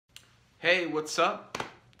Hey, what's up?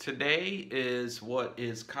 Today is what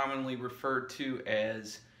is commonly referred to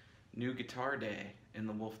as New Guitar Day in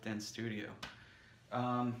the Wolf Den studio.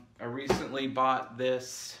 I recently bought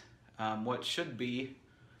this, what should be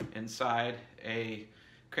inside a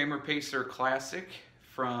Kramer Pacer Classic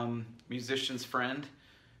from Musician's Friend.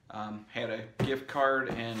 Had a gift card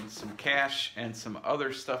and some cash and some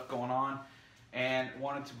other stuff going on, and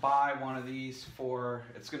wanted to buy one of these for,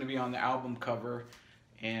 it's going to be on the album cover,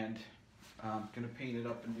 and I'm going to paint it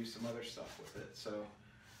up and do some other stuff with it. So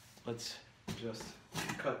let's just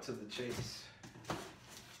cut to the chase.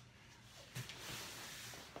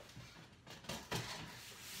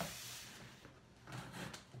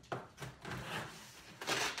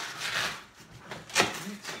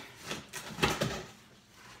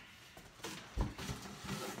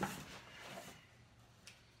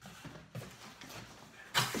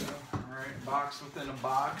 Alright, box within a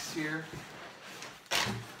box here.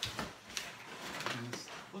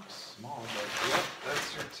 Looks small, but yep,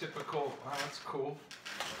 that's your typical, oh, that's cool.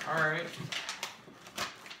 Alright.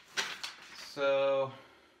 So,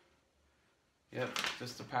 yep,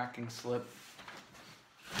 just a packing slip.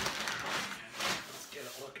 Let's get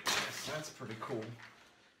a look at this. That's pretty cool.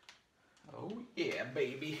 Oh yeah,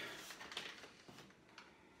 baby.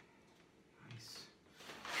 Nice.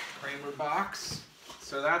 Kramer box.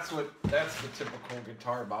 So that's the typical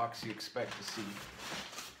guitar box you expect to see.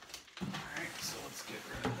 Alright, so let's get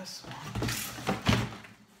rid of this one.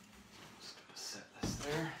 Just gonna set this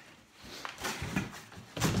there.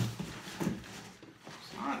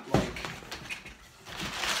 It's not like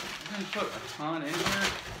I'm gonna put a ton in here.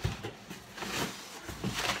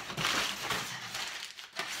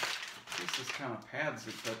 This is kind of pads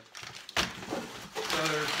it, but so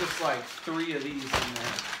there's just like 3 of these in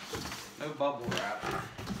there. No bubble wrap.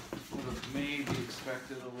 Would have maybe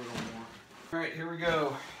expected a little more. Alright, here we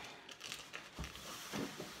go.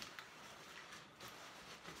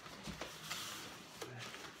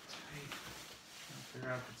 Figure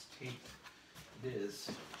out if it's taped. It is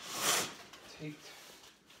taped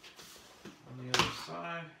on the other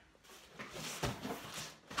side,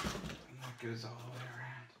 and that goes all the way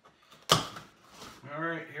around. All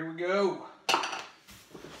right, here we go.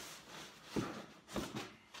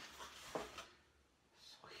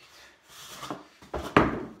 Sweet. All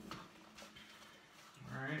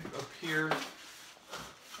right, up here.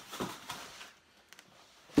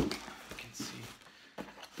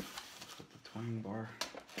 Bar.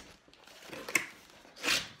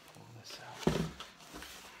 Pull this out.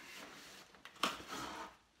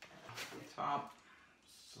 Off the top,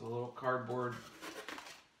 it's a little cardboard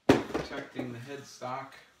protecting the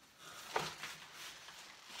headstock.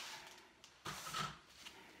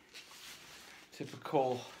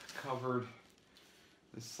 Typical covered,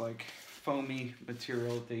 this like foamy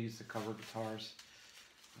material that they use to cover guitars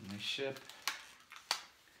when they ship.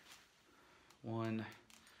 One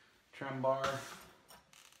trem bar.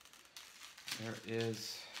 There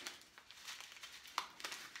is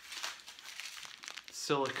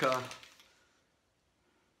silica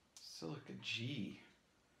G.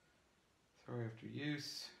 Throw after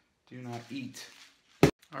use. Do not eat.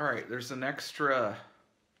 All right, there's an extra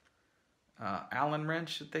Allen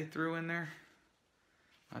wrench that they threw in there.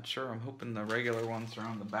 Not sure. I'm hoping the regular ones are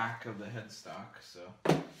on the back of the headstock. So,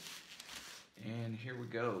 and here we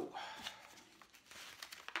go.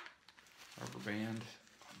 Rubber band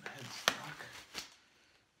on the headstock,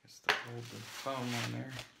 just to hold the foam on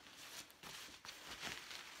there.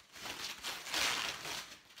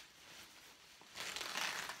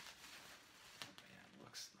 Man,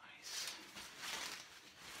 looks nice.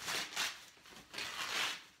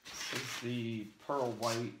 This is the pearl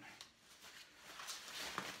white.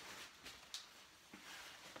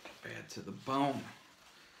 Bad to the bone.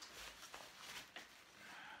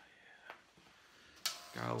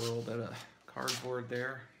 Got a little bit of cardboard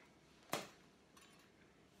there.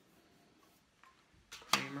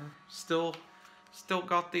 Kramer. Still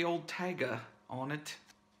got the old tagga on it.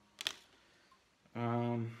 It's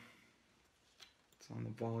on the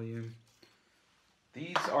volume.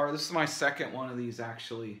 This is my second one of these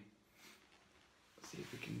actually. Let's see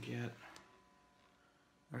if we can get.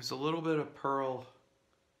 There's a little bit of pearl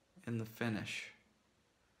in the finish.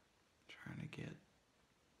 Trying to get.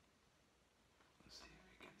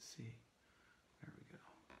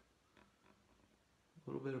 A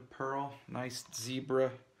little bit of pearl, nice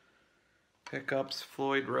zebra pickups,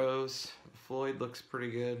 Floyd Rose. Floyd looks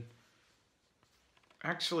pretty good.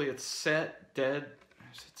 Actually, it's set dead.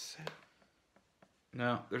 Is it set?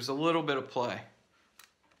 No, there's a little bit of play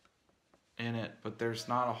in it, but there's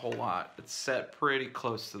not a whole lot. It's set pretty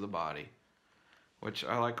close to the body. which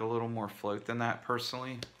I like a little more float than that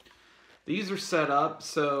personally. These are set up,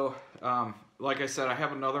 so like I said, I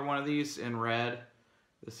have another one of these in red.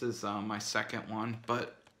 This is my second one,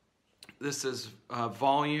 but this is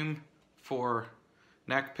volume for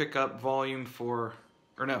neck pickup, volume for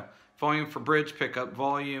bridge pickup,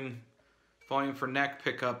 volume for neck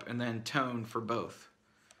pickup, and then tone for both.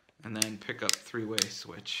 And then pickup 3-way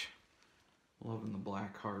switch. Loving the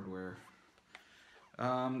black hardware.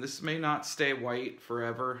 This may not stay white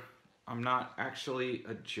forever. I'm not actually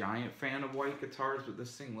a giant fan of white guitars, but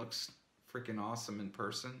this thing looks freaking awesome in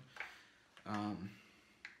person.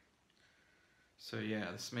 So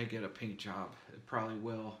yeah, this may get a paint job. It probably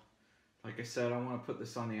will. Like I said, I want to put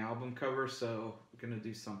this on the album cover, so I'm going to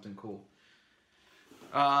do something cool.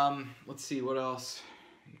 Let's see what else.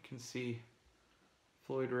 You can see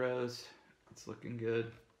Floyd Rose. It's looking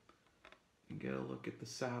good. You can get a look at the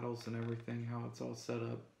saddles and everything, how it's all set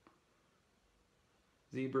up.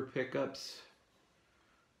 Zebra pickups.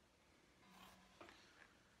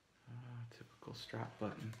 Typical strap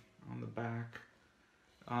button on the back.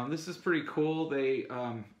 This is pretty cool. They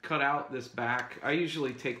cut out this back. I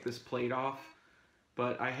usually take this plate off,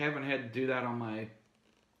 but I haven't had to do that on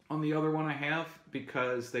the other one I have,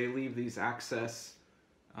 because they leave these access,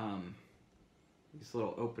 these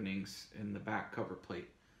little openings in the back cover plate.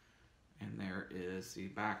 And there is the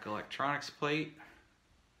back electronics plate.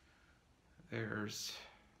 There's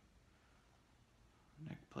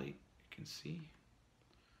neck plate, you can see.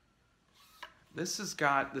 This has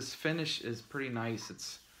got, this finish is pretty nice.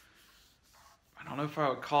 It's, I don't know if I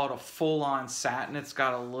would call it a full-on satin. It's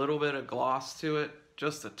got a little bit of gloss to it,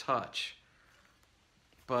 just a touch.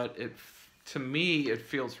 But it, to me, it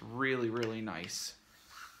feels really, really nice.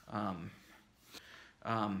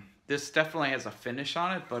 This definitely has a finish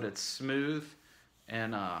on it, but it's smooth,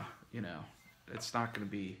 and you know, it's not going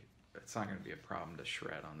to be a problem to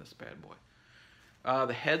shred on this bad boy.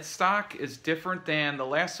 The headstock is different than the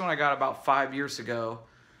last one I got about 5 years ago.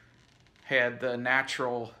 Had the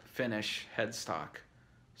natural finish headstock,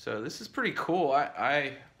 so this is pretty cool.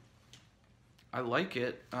 I like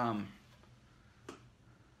it. It's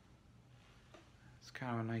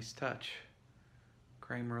kind of a nice touch.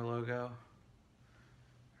 Kramer logo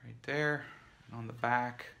right there, and on the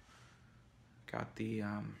back got the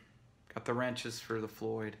wrenches for the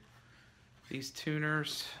Floyd. These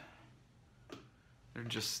tuners, they're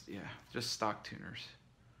just stock tuners.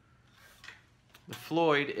 The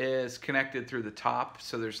Floyd is connected through the top,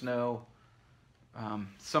 so there's no,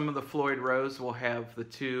 some of the Floyd Rose will have the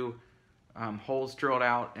two holes drilled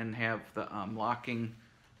out and have the locking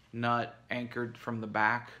nut anchored from the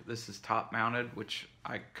back. This is top mounted, which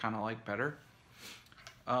I kind of like better.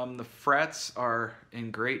 The frets are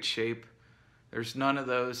in great shape. There's none of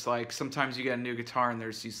those, like sometimes you get a new guitar and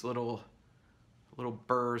there's these little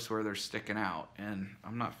burrs where they're sticking out, and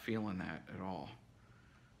I'm not feeling that at all.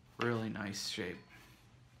 Really nice shape.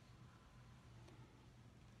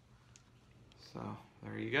 So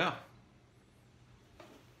there you go.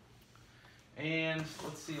 And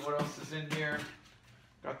let's see what else is in here.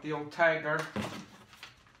 Got the old Tiger.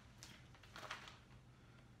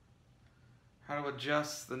 How to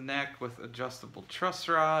adjust the neck with adjustable truss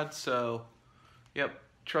rod. So, yep,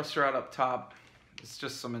 truss rod up top. It's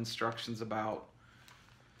just some instructions about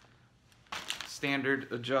standard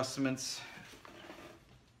adjustments.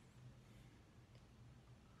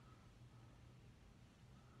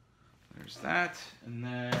 There's that, and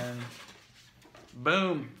then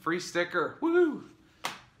boom, free sticker. Woo!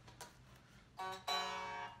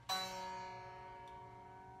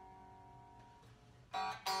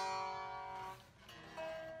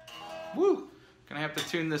 Woo! Gonna have to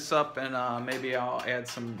tune this up, and maybe I'll add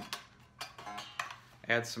some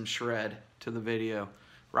shred to the video.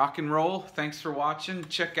 Rock and roll. Thanks for watching.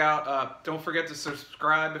 Check out, don't forget to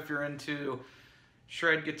subscribe if you're into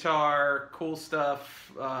shred guitar, cool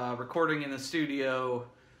stuff, recording in the studio,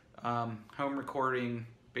 home recording,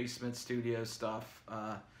 basement studio stuff.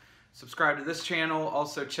 Subscribe to this channel.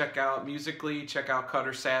 Also check out Musically. Check out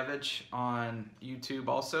Cutter Savage on YouTube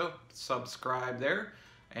also. Subscribe there.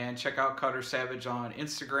 And check out Cutter Savage on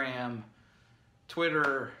Instagram,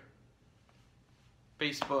 Twitter,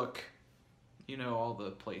 Facebook. You know all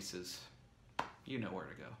the places. You know where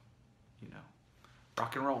to go. You know.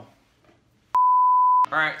 Rock and roll.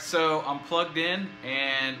 Alright, so I'm plugged in,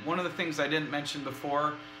 and one of the things I didn't mention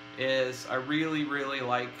before is I really, really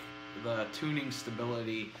like the tuning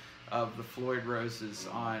stability of the Floyd Roses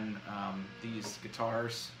on these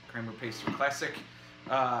guitars, Kramer Pacer Classic.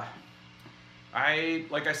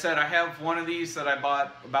 like I said, I have one of these that I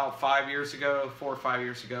bought about 5 years ago, 4 or 5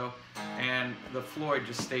 years ago, and the Floyd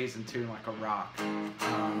just stays in tune like a rock,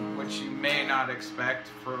 which you may not expect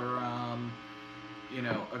for, you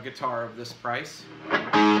know, a guitar of this price.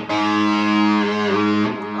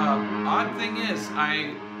 Odd thing is,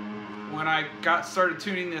 when I started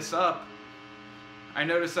tuning this up, I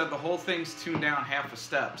noticed that the whole thing's tuned down half a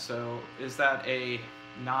step. So is that a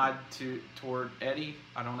nod toward Eddie?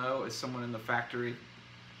 I don't know. Is someone in the factory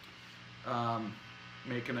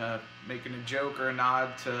making a joke or a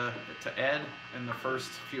nod to Ed in the first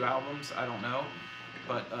few albums? I don't know,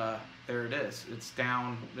 but there it is. It's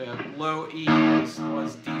down. The low E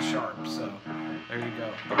was D sharp. So there you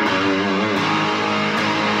go.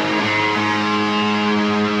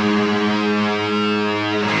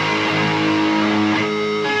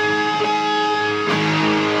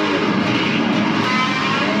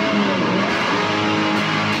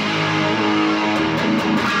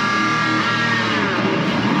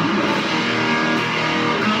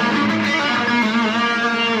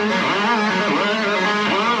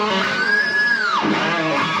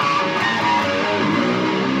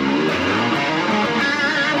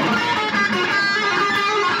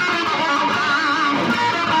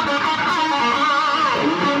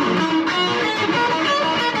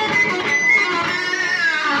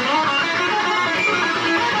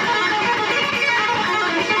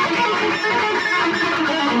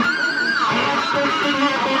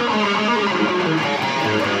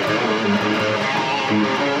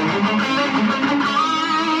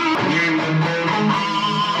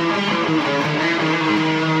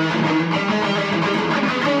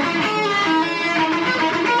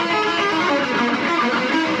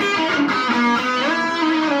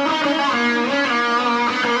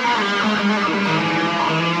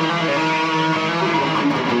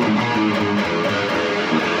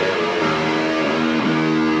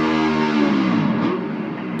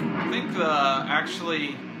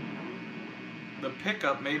 Actually, the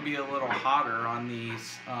pickup may be a little hotter on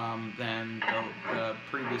these than the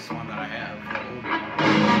previous one that I have, the older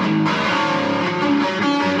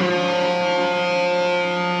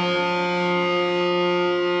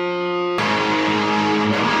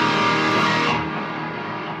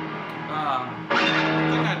one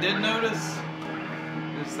thing I did notice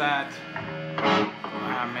is that,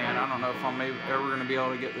 man, I don't know if I'm ever going to be able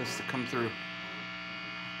to get this to come through.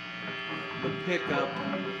 The pickup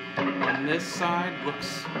on this side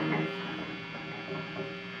looks, let's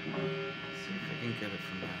see if I can get it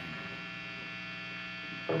from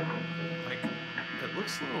that. Like, it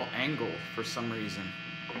looks a little angled for some reason.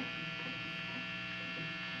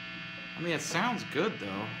 I mean, it sounds good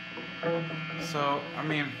though. So, I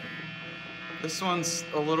mean, this one's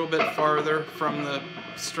a little bit farther from the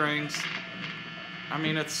strings. I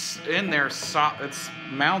mean, it's in there, it's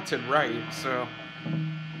mounted right, so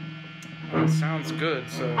it sounds good,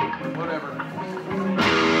 so whatever.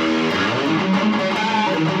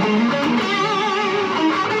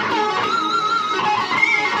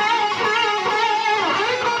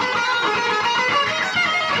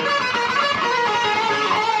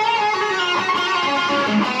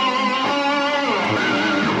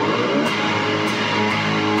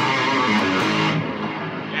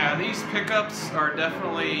 Yeah, these pickups are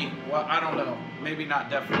definitely, well, I don't know, maybe not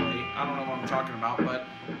definitely, I don't know what I'm talking about, but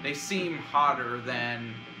they seem hotter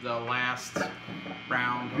than the last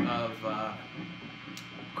round of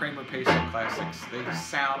Kramer Pacer Classics. They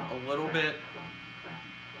sound a little bit,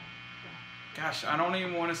 gosh, I don't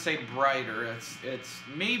even want to say brighter. It's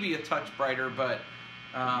maybe a touch brighter, but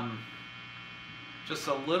just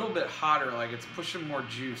a little bit hotter, like it's pushing more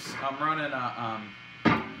juice. I'm running a,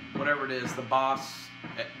 whatever it is, the Boss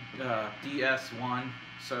DS1,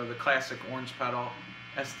 so the classic orange pedal.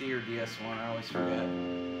 SD or DS1, I always forget.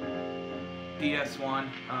 DS1.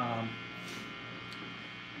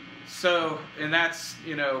 So, and that's,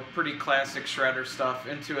 you know, pretty classic shredder stuff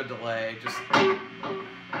into a delay. Just, you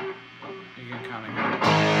can kind of hear it.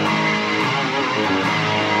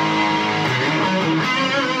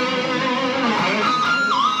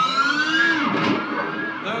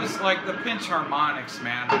 Those, like the pinch harmonics,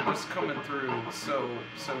 man, they're just coming through so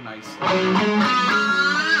nicely.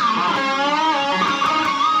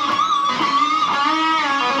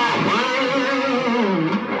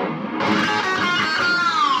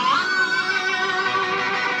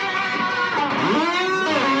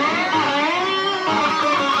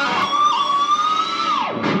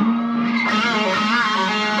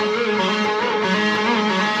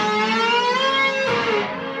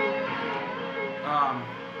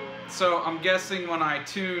 So I'm guessing when I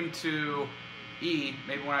tune to E,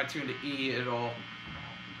 maybe when I tune to E, it'll,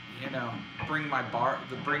 you know, bring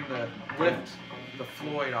the lift the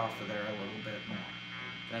Floyd off of there a little bit more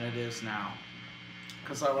than it is now.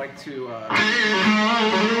 Because I like to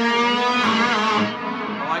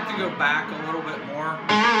go back a little bit more and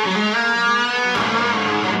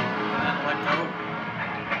then let go.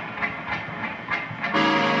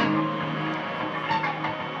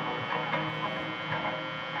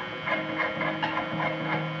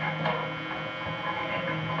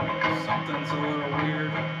 Something's a little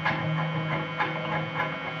weird.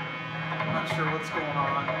 I'm not sure what's going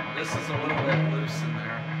on. This is a little bit loose in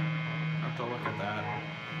there. I have to look at that.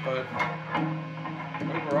 But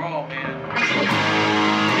overall, man.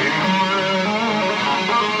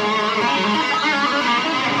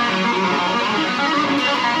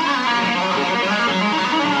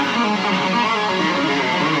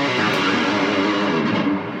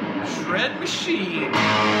 Shred machine.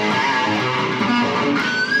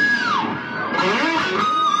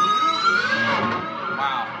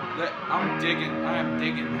 Wow, I am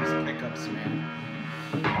digging these pickups, man.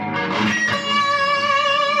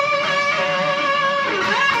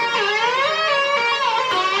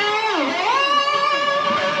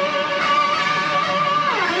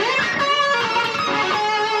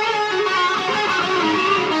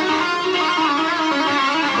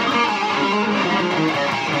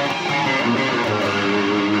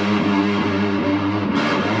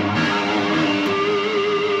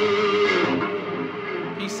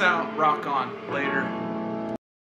 Peace out, rock on, later.